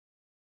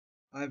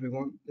Hi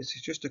everyone, this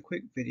is just a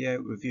quick video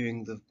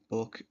reviewing the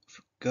book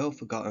Girl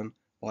Forgotten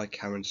by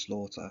Karin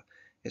Slaughter.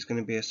 It's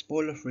going to be a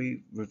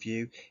spoiler-free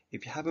review.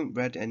 If you haven't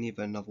read any of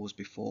her novels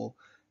before,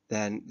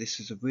 then this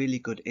is a really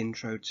good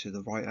intro to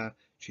the writer.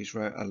 She's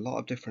wrote a lot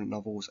of different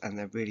novels and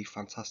they're really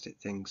fantastic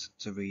things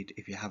to read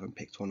if you haven't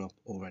picked one up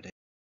already.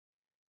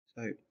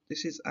 So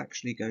this is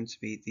actually going to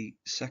be the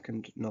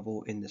second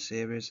novel in the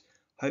series.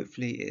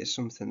 Hopefully it is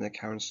something that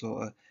Karin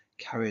Slaughter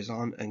carries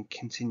on and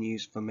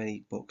continues for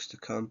many books to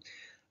come.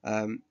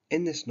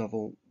 In this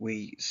novel,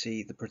 we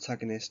see the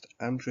protagonist,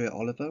 Andrea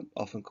Oliver,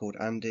 often called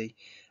Andy,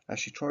 as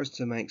she tries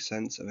to make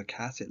sense of a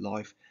chaotic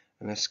life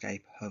and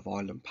escape her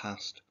violent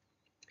past.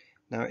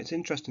 Now, it's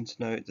interesting to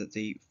note that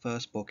the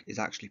first book is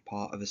actually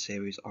part of a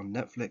series on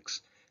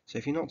Netflix, so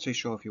if you're not too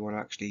sure if you want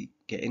to actually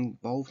get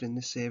involved in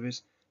this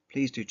series,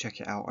 please do check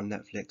it out on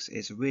Netflix.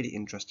 It's a really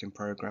interesting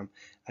program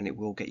and it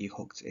will get you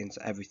hooked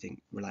into everything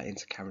relating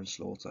to Karin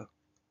Slaughter.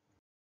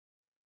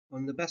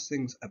 One of the best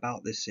things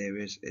about this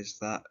series is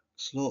that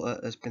Slaughter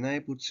has been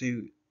able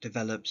to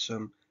develop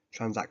some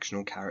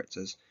transactional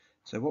characters.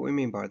 So what we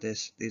mean by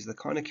this, these are the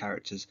kind of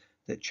characters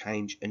that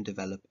change and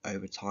develop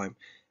over time.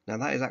 Now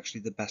that is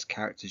actually the best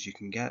characters you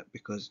can get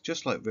because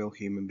just like real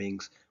human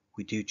beings,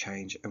 we do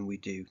change and we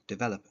do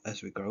develop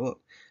as we grow up.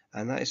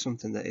 And that is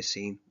something that is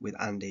seen with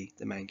Andy,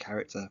 the main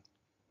character.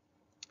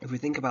 If we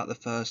think about the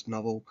first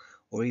novel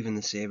or even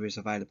the series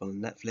available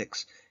on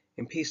Netflix,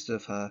 in Pieces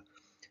of Her,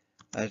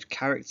 a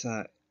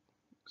character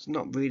it's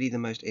not really the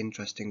most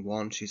interesting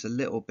one. She's a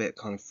little bit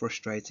kind of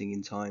frustrating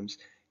in times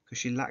because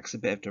she lacks a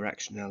bit of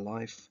direction in her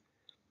life.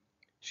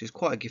 She's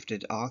quite a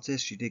gifted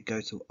artist. She did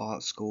go to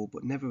art school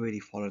but never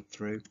really followed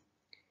through.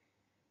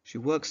 She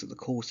works at the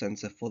call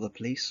centre for the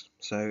police,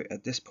 so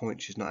at this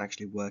point she's not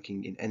actually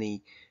working in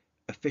any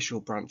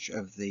official branch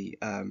of the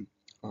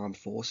armed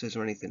forces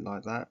or anything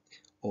like that,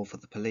 or for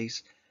the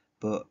police,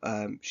 but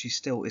she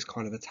still is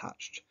kind of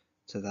attached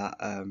to that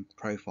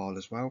profile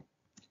as well.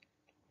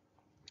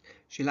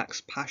 She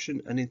lacks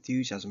passion and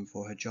enthusiasm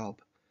for her job.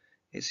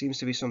 It seems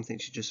to be something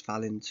she just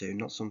fell into,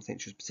 not something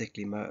she's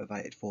particularly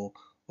motivated for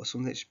or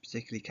something she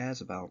particularly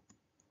cares about.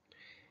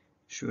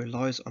 She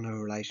relies on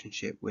her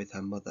relationship with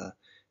her mother.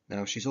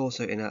 Now, she's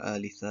also in her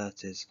early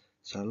 30s,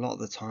 so a lot of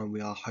the time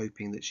we are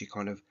hoping that she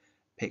kind of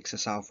picks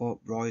herself up,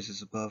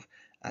 rises above,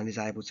 and is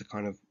able to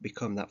kind of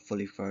become that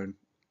fully grown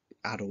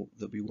adult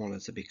that we want her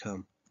to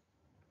become.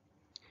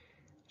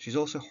 She's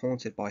also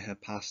haunted by her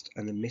past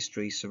and the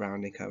mystery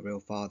surrounding her real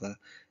father.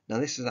 Now,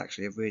 this is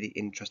actually a really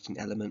interesting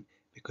element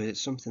because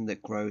it's something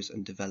that grows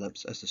and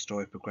develops as the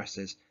story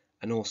progresses,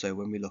 and also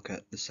when we look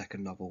at the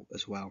second novel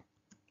as well.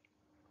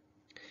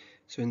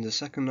 So in the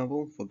second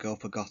novel, for Girl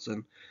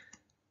Forgotten,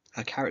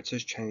 her character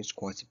has changed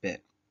quite a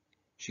bit.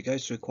 She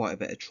goes through quite a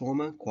bit of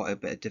trauma, quite a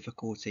bit of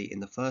difficulty in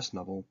the first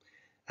novel,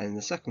 and in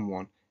the second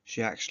one,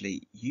 she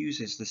actually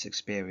uses this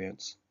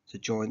experience to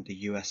join the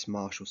US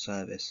Marshal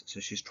Service. So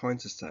she's trying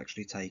to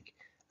actually take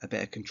a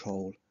bit of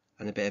control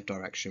and a bit of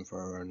direction for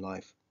her own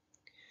life.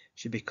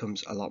 She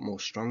becomes a lot more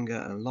stronger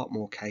and a lot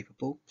more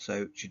capable,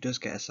 so she does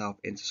get herself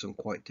into some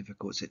quite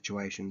difficult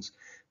situations,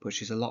 but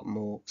she's a lot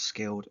more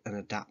skilled and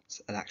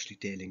adept at actually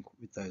dealing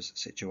with those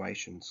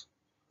situations.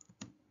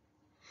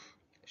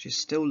 She's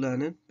still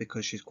learning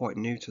because she's quite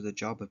new to the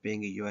job of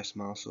being a US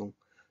Marshal,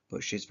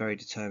 but she's very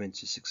determined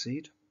to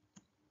succeed.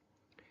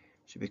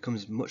 She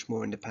becomes much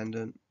more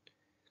independent.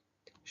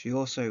 She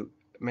also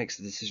makes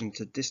the decision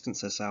to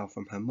distance herself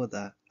from her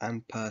mother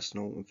and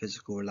personal and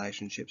physical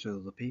relationships with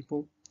other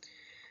people,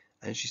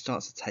 and she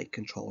starts to take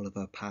control of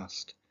her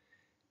past.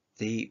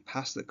 The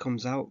past that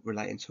comes out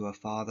relating to her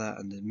father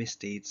and the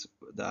misdeeds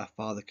that her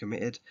father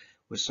committed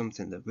was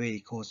something that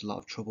really caused a lot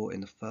of trouble in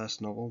the first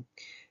novel,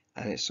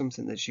 and it's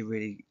something that she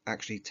really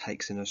actually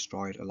takes in her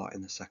stride a lot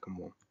in the second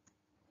one.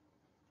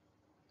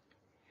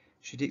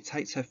 She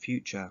dictates her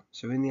future,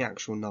 so in the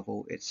actual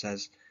novel it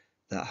says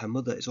that her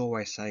mother is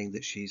always saying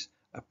that she's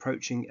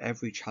approaching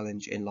every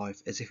challenge in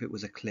life as if it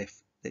was a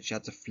cliff that she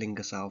had to fling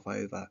herself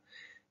over,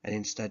 and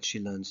instead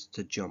she learns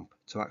to jump,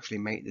 to actually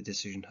make the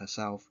decision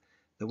herself,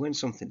 that when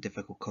something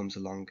difficult comes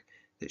along,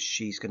 that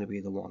she's going to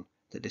be the one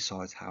that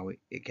decides how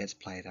it gets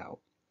played out.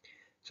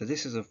 So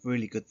this is a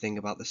really good thing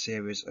about the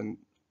series and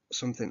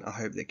something I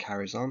hope that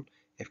carries on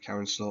if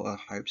Karin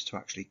Slaughter hopes to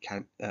actually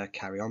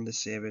carry on this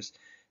series,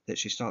 that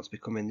she starts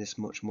becoming this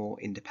much more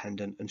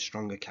independent and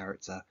stronger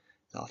character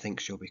that I think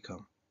she'll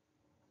become.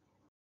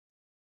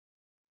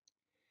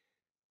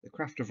 The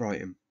craft of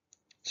writing.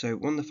 So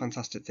one of the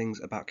fantastic things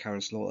about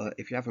Karin Slaughter,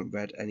 if you haven't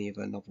read any of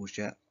her novels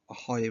yet, I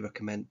highly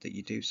recommend that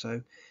you do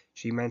so.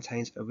 She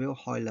maintains a real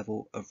high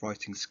level of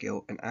writing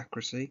skill and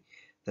accuracy.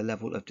 The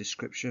level of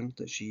description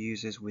that she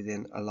uses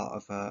within a lot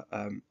of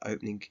her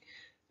opening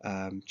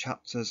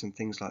chapters and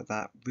things like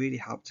that really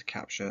help to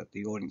capture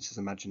the audience's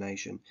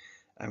imagination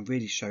and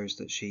really shows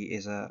that she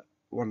is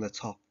one of the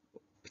top,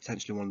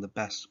 potentially one of the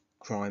best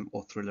crime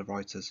or thriller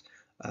writers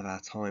of our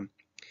time.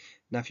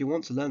 Now, if you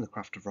want to learn the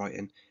craft of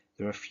writing,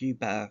 there are a few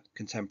better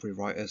contemporary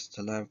writers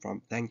to learn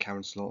from than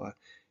Karin Slaughter.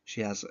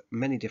 She has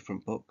many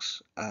different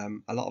books.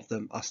 A lot of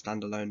them are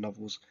standalone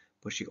novels,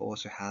 but she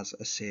also has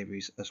a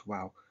series as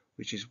well,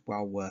 which is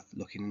well worth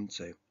looking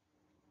into.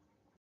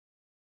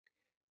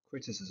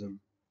 Criticism.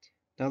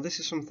 Now, this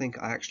is something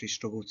I actually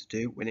struggle to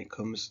do when it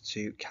comes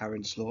to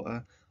Karin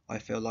Slaughter. I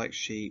feel like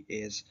she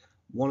is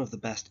one of the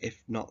best,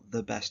 if not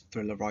the best,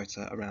 thriller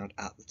writer around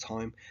at the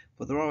time.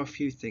 But there are a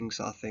few things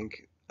that I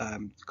think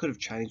could have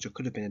changed or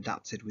could have been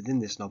adapted within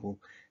this novel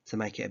to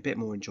make it a bit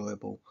more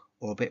enjoyable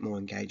or a bit more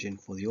engaging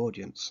for the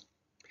audience.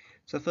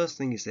 So the first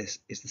thing is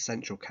the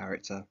central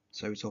character.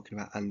 So we're talking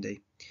about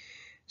Andy.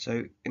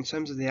 So in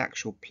terms of the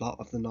actual plot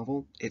of the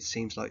novel, it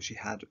seems like she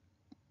had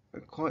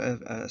quite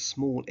a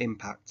small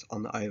impact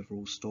on the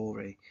overall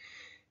story.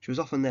 She was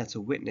often there to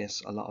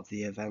witness a lot of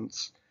the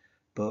events,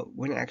 but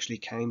when it actually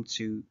came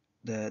to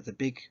the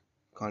big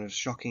kind of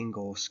shocking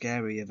or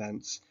scary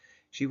events,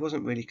 she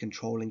wasn't really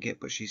controlling it,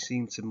 but she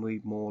seemed to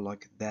move more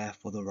like there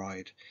for the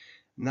ride.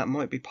 And that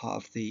might be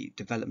part of the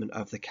development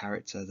of the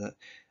character, that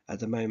at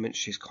the moment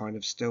she's kind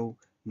of still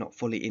not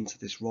fully into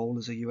this role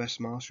as a US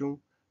Marshal,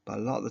 but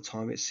a lot of the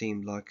time it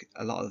seemed like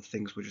a lot of the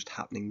things were just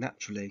happening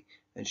naturally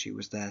and she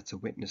was there to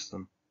witness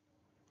them.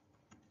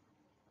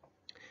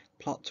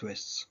 Plot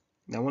twists.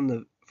 Now, one of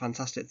the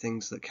fantastic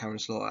things that Karin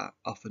Slaughter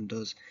often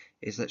does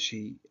is that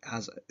she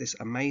has this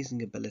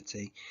amazing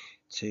ability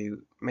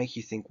to make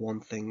you think one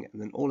thing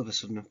and then all of a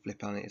sudden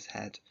flip on its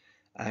head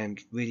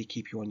and really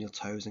keep you on your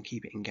toes and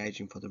keep it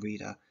engaging for the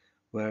reader.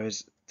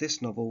 Whereas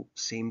this novel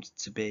seemed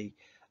to be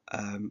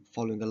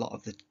following a lot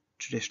of the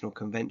traditional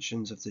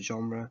conventions of the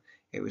genre.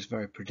 It was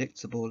very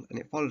predictable and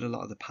it followed a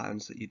lot of the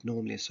patterns that you'd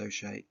normally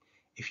associate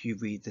if you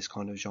read this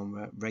kind of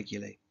genre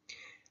regularly.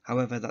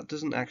 However, that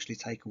doesn't actually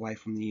take away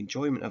from the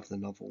enjoyment of the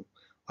novel.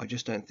 I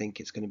just don't think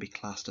it's going to be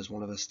classed as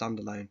one of her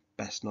standalone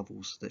best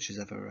novels that she's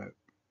ever wrote.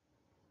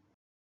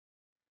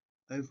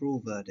 Overall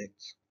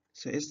verdict.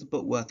 So is the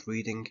book worth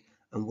reading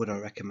and would I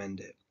recommend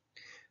it?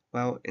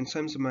 Well, in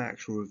terms of my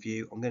actual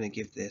review, I'm going to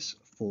give this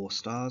 4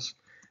 stars.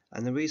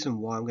 And the reason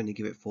why I'm going to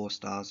give it 4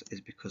 stars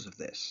is because of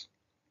this.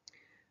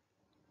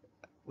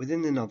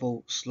 Within the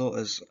novel,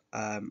 Slaughter's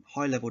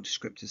high-level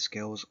descriptive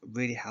skills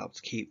really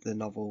helped keep the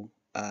novel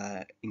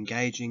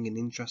engaging and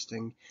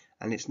interesting,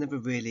 and it's never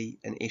really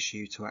an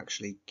issue to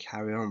actually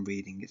carry on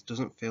reading. It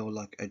doesn't feel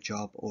like a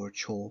job or a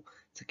chore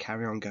to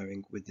carry on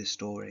going with this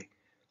story.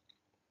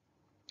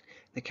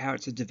 The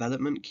character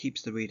development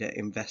keeps the reader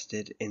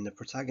invested in the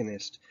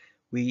protagonist.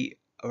 We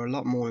are a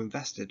lot more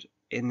invested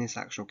in this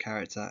actual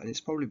character, and it's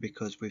probably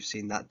because we've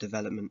seen that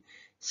development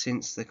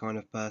since the kind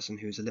of person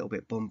who's a little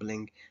bit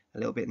bumbling, a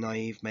little bit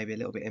naive, maybe a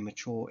little bit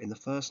immature in the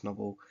first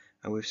novel,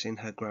 and we've seen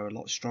her grow a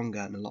lot stronger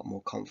and a lot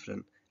more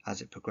confident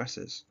as it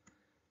progresses.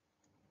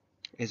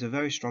 It's a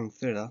very strong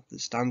thriller that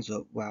stands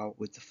up well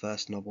with the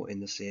first novel in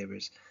the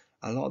series.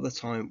 A lot of the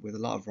time with a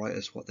lot of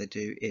writers, what they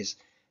do is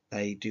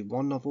they do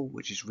one novel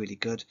which is really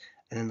good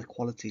and then the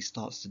quality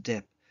starts to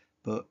dip,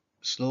 but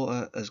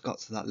Slaughter has got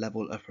to that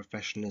level of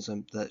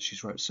professionalism that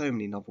she's wrote so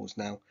many novels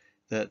now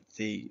that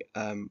the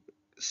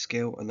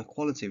skill and the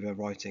quality of her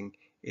writing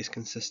is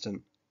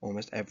consistent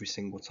almost every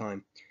single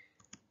time.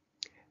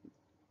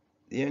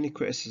 The only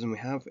criticism we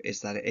have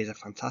is that it is a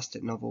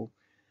fantastic novel,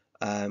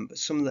 but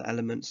some of the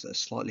elements that are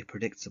slightly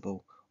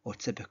predictable or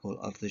typical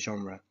of the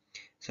genre.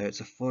 So it's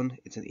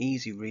an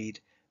easy read,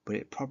 but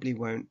it probably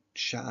won't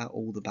shatter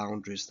all the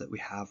boundaries that we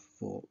have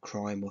for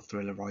crime or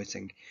thriller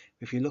writing.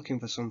 If you're looking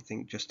for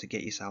something just to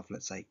get yourself,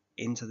 let's say,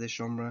 into this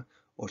genre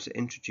or to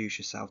introduce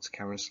yourself to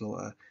Karin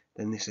Slaughter,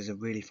 then this is a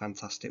really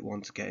fantastic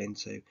one to get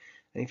into.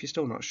 And if you're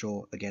still not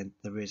sure, again,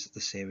 there is the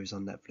series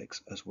on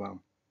Netflix as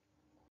well.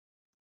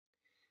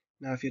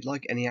 Now, if you'd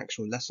like any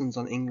actual lessons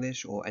on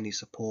English or any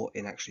support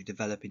in actually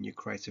developing your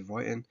creative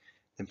writing,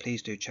 then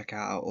please do check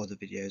out our other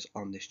videos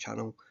on this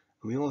channel.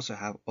 And we also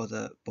have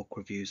other book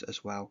reviews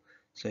as well.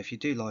 So if you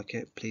do like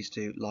it, please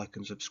do like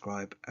and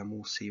subscribe, and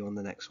we'll see you on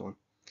the next one.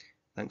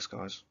 Thanks,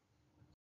 guys.